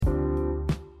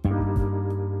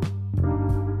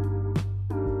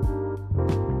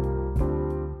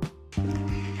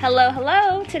Hello,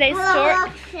 hello. Today's story.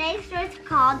 Today's story is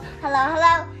called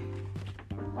Hello.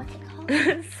 What's it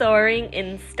called? Soaring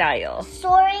in Style.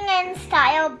 Soaring in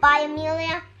Style by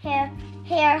Amelia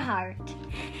Earhart.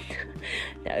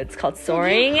 No, it's called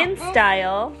Soaring in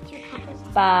Style.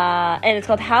 And it's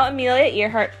called How Amelia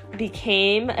Earhart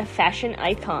Became a Fashion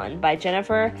Icon by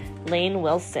Jennifer Lane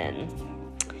Wilson.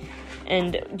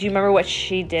 And do you remember what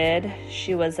she did?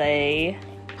 She was a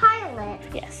pilot.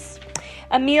 Yes.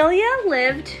 Amelia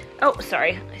lived... Oh,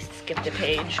 sorry. I skipped a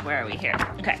page. Where are we here?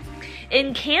 Okay.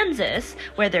 In Kansas,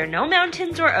 where there are no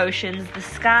mountains or oceans, the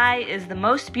sky is the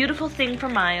most beautiful thing for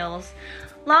miles.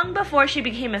 Long before she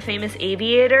became a famous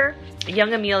aviator,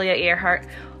 young Amelia Earhart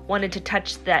wanted to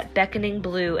touch that beckoning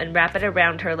blue and wrap it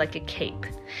around her like a cape.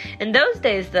 In those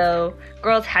days, though,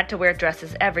 girls had to wear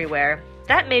dresses everywhere.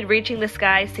 That made reaching the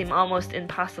sky seem almost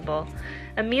impossible.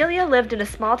 Amelia lived in a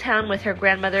small town with her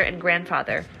grandmother and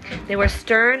grandfather. They were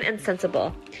stern and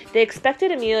sensible. They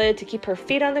expected Amelia to keep her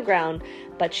feet on the ground,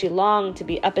 but she longed to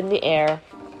be up in the air.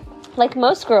 Like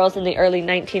most girls in the early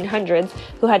 1900s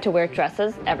who had to wear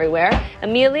dresses everywhere,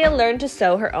 Amelia learned to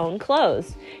sew her own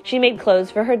clothes. She made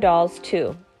clothes for her dolls,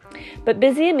 too. But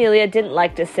busy Amelia didn't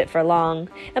like to sit for long.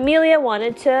 Amelia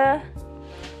wanted to...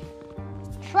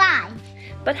 fly.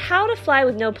 But how to fly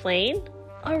with no plane?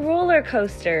 A roller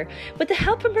coaster. With the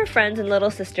help from her friends and little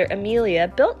sister,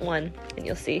 Amelia built one. And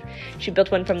you'll see, she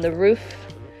built one from the roof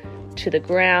to the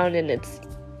ground, and it's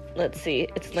landing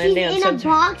on some... She's in a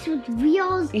box with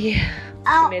wheels. Yeah.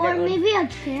 Or maybe a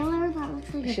trailer that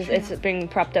looks like a trailer. It's being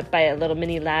propped up by a little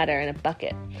mini ladder and a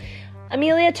bucket.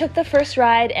 Amelia took the first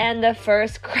ride, and the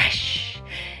first crash.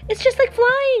 It's just like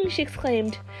flying, she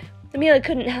exclaimed. Amelia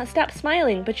couldn't stop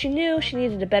smiling, but she knew she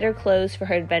needed better clothes for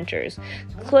her adventures.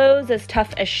 Clothes as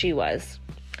tough as she was.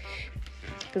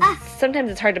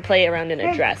 Sometimes it's hard to play around in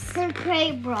a dress. Her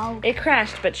crate broke. It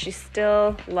crashed, but she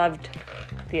still loved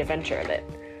the adventure of it.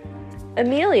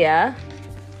 Amelia...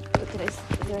 Is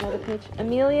there another page?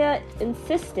 Amelia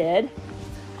insisted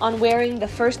on wearing the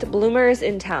first bloomers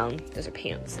in town. Those are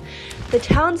pants. The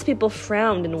townspeople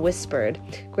frowned and whispered.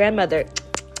 Grandmother...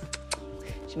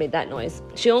 She made that noise.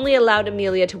 She only allowed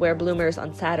Amelia to wear bloomers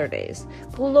on Saturdays.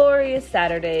 Glorious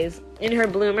Saturdays. In her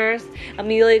bloomers,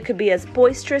 Amelia could be as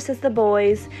boisterous as the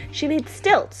boys. She made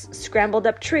stilts, scrambled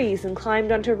up trees, and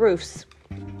climbed onto roofs.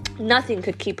 Nothing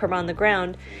could keep her on the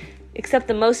ground, except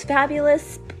the most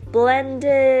fabulous,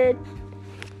 splendid...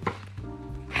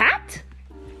 hat?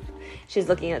 She's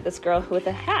looking at this girl with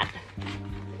a hat.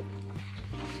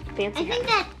 Fancy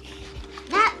hat.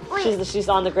 I think that She's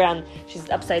on the ground. She's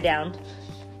upside down.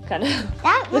 Kind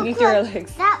of looking through her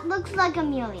legs. That looks like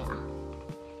Amelia.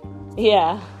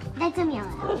 Yeah. That's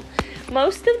Amelia.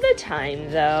 Most of the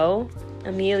time, though,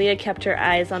 Amelia kept her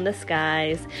eyes on the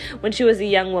skies. When she was a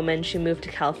young woman, she moved to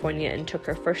California and took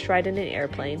her first ride in an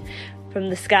airplane. From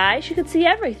the sky, she could see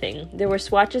everything. There were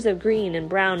swatches of green and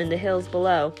brown in the hills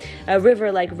below, a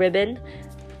river like a ribbon,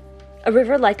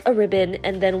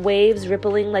 and then waves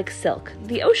rippling like silk.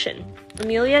 The ocean.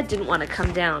 Amelia didn't want to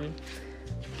come down.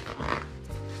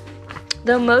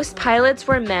 Though most pilots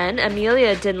were men,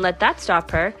 Amelia didn't let that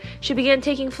stop her. She began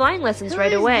taking flying lessons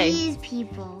right away. Who are these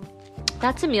people?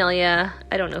 That's Amelia.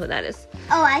 I don't know who that is.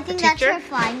 Oh, I think that's teacher? her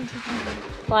flying teacher.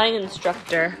 Flying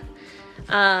instructor.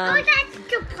 That's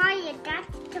the pilot.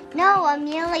 No,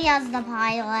 Amelia's the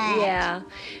pilot. Yeah.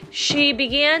 She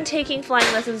began taking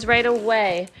flying lessons right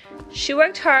away. She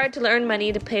worked hard to earn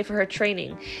money to pay for her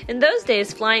training. In those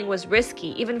days, flying was risky,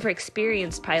 even for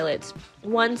experienced pilots.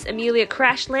 Once, Amelia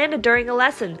crash-landed during a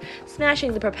lesson,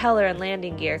 smashing the propeller and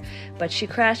landing gear. But she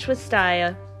crashed with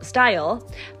style,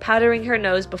 powdering her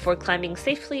nose before climbing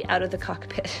safely out of the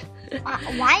cockpit.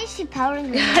 Why is she powdering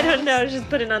her nose? I don't know. She's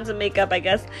putting on some makeup, I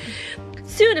guess.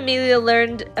 Soon, Amelia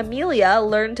learned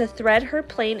to thread her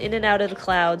plane in and out of the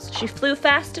clouds. She flew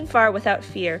fast and far without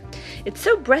fear. It's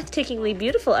so breathtakingly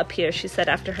beautiful up here, she said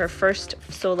after her first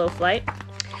solo flight.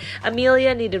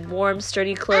 Amelia needed warm,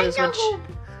 sturdy clothes.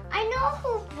 I know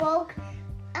who broke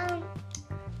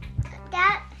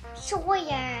that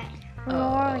Sawyer.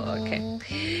 Oh,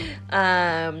 okay.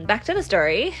 Back to the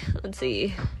story. Let's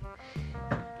see.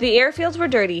 The airfields were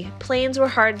dirty. Planes were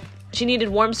hard. She needed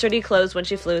warm, sturdy clothes when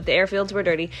she flew. The airfields were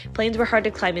dirty. Planes were hard to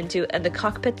climb into, and the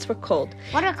cockpits were cold.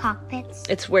 What are cockpits?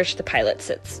 It's where the pilot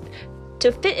sits.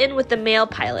 To fit in with the male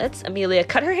pilots, Amelia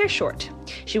cut her hair short.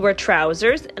 She wore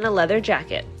trousers and a leather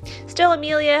jacket. Still,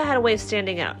 Amelia had a way of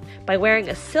standing out by wearing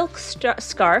a silk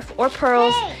scarf or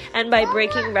pearls and by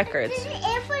breaking records. There's an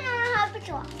airplane on our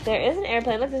hospital. There is an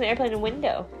airplane. Look, there's an airplane in a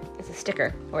window. It's a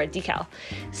sticker or a decal.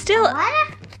 Still,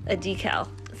 What? A decal.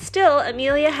 Still,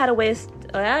 Amelia had a way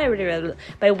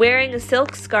by wearing a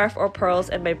silk scarf or pearls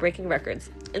and by breaking records.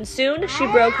 And soon she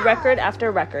broke record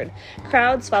after record.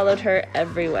 Crowds followed her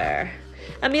everywhere.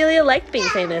 Amelia liked being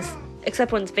famous,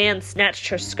 except when fans snatched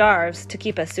her scarves to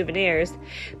keep as souvenirs.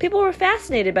 People were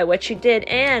fascinated by what she did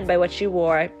and by what she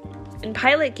wore. In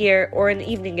pilot gear or an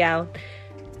evening gown,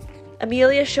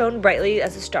 Amelia shone brightly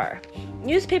as a star.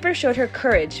 Newspapers showed her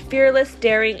courage, fearless,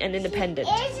 daring, and independent.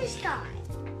 She is a star.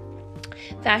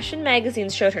 Fashion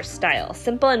magazines showed her style,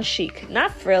 simple and chic,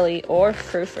 not frilly or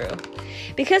frou-frou.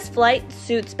 Because flight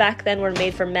suits back then were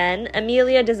made for men,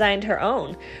 Amelia designed her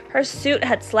own. Her suit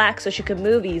had slacks so she could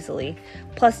move easily,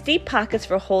 plus deep pockets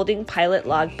for holding pilot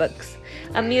logbooks.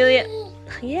 Amelia...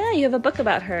 Yeah, you have a book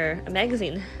about her, a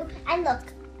magazine. And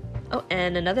look. Oh,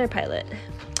 and another pilot.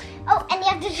 Oh, and you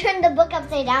have to turn the book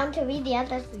upside down to read the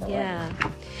other story. Yeah.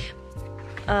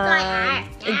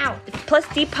 Ow. Plus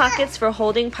deep pockets for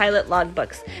holding pilot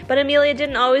logbooks. But Amelia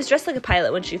didn't always dress like a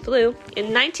pilot when she flew.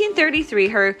 In 1933,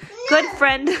 her good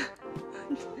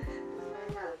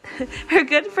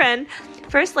friend,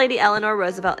 First Lady Eleanor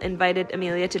Roosevelt, invited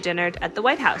Amelia to dinner at the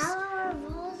White House.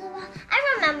 Roosevelt.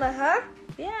 I remember her.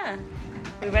 Yeah.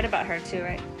 We read about her too,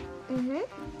 right? Mm-hmm.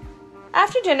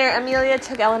 After dinner, Amelia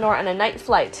took Eleanor on a night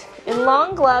flight. In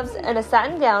long gloves and a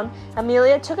satin gown,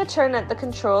 Amelia took a turn at the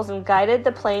controls and guided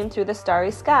the plane through the starry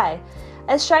sky.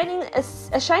 As shiny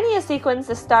as sequins,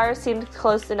 the stars seemed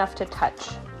close enough to touch.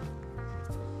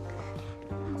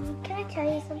 Can I tell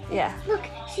you something? Yeah. Look,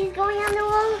 she's going on the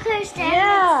roller coaster.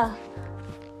 Yeah.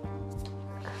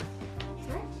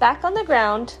 Back on the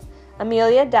ground,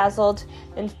 Amelia dazzled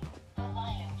in...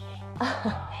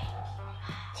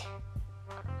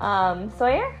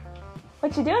 Sawyer?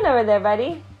 What you doing over there,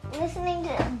 buddy? Listening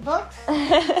to books.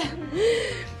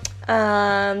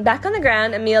 Back on the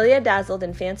ground, Amelia dazzled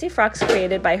in fancy frocks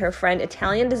created by her friend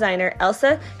Italian designer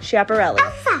Elsa Schiaparelli.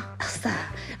 Elsa.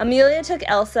 Amelia took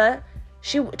Elsa.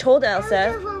 She told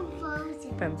Elsa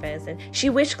from Frozen.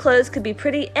 She wished clothes could be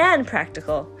pretty and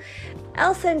practical.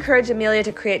 Elsa encouraged Amelia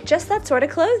to create just that sort of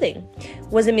clothing.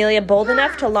 Was Amelia bold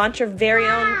enough to launch her very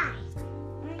own?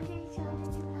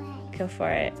 Go for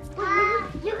it.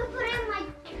 You can put it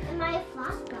in my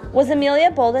flashback. Was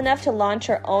Amelia bold enough to launch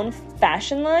her own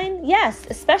fashion line? Yes,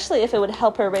 especially if it would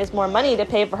help her raise more money to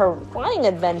pay for her flying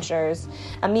adventures.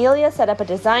 Amelia set up a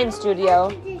design studio.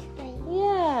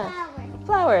 Yeah,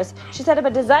 flowers. She set up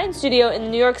a design studio in the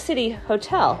New York City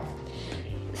hotel.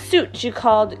 Suite she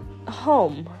called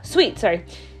home. Sorry,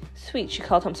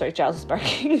 Giles is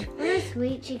barking. What a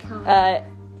sweet she called.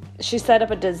 She set up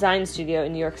a design studio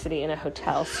in New York City in a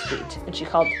hotel suite, and she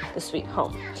called the suite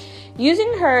home.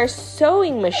 Using her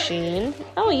sewing machine,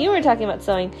 you were talking about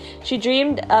sewing, she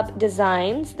dreamed up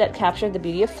designs that captured the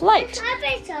beauty of flight.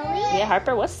 Harper sewing. Yeah,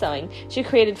 Harper was sewing. She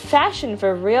created fashion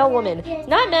for real women,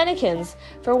 not mannequins,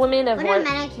 for women of What more... are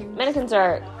mannequins? Mannequins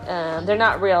are, they're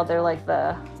not real, they're like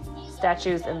the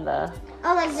statues in the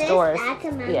like this? stores. That's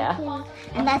a mannequin. Yeah.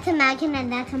 And that's a mannequin,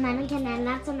 and that's a mannequin, and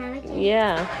that's a mannequin.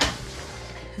 Yeah.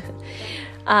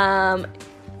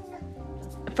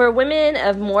 For women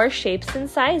of more shapes and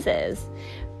sizes,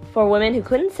 for women who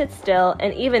couldn't sit still,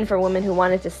 and even for women who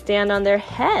wanted to stand on their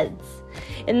heads.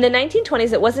 In the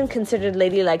 1920s, it wasn't considered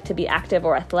ladylike to be active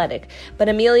or athletic, but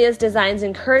Amelia's designs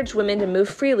encouraged women to move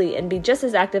freely and be just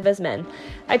as active as men.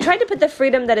 I tried to put the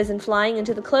freedom that is in flying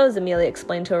into the clothes, Amelia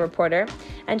explained to a reporter,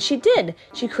 and she did.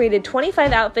 She created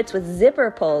 25 outfits with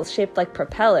zipper pulls shaped like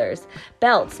propellers,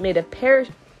 belts made of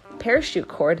parachute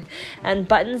cord, and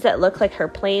buttons that looked like her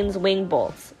plane's wing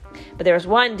bolts. But there was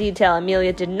one detail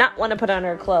Amelia did not want to put on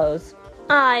her clothes.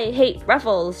 I hate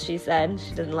ruffles, she said.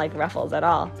 She didn't like ruffles at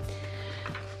all.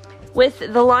 With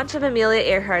the launch of Amelia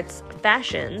Earhart's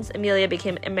fashions, Amelia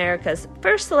became America's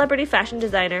first celebrity fashion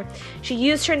designer. She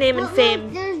used her name and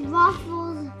fame. There's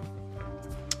ruffles.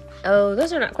 Oh,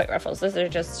 those are not quite ruffles. Those are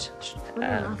just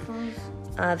Ruffles.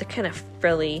 they're kind of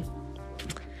frilly.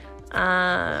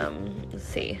 Let's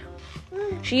see.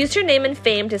 She used her name and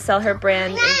fame to sell her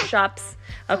brand in shops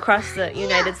across the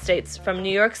United States, from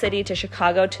New York City to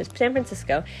Chicago to San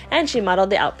Francisco, and she modeled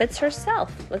the outfits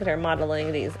herself. Look at her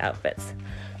modeling these outfits.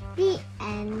 The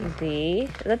end. Is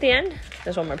that the end?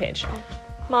 There's one more page.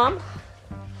 Mom?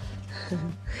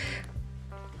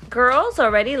 Girls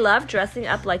already loved dressing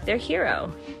up like their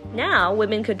hero. Now,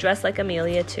 women could dress like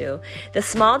Amelia too. The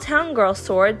small-town girl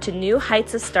soared to new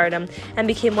heights of stardom and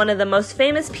became one of the most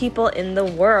famous people in the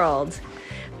world.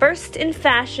 First in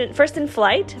fashion, first in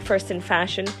flight, first in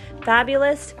fashion,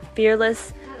 fabulous,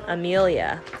 fearless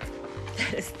Amelia.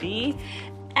 That is the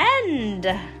end.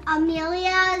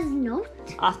 Amelia's note.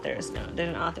 Author's note. There's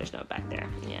an author's note back there.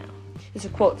 Yeah. This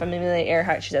is a quote from Amelia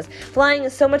Earhart. She says, "Flying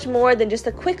is so much more than just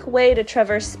a quick way to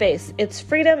traverse space. It's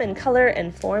freedom in color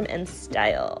and form and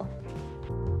style."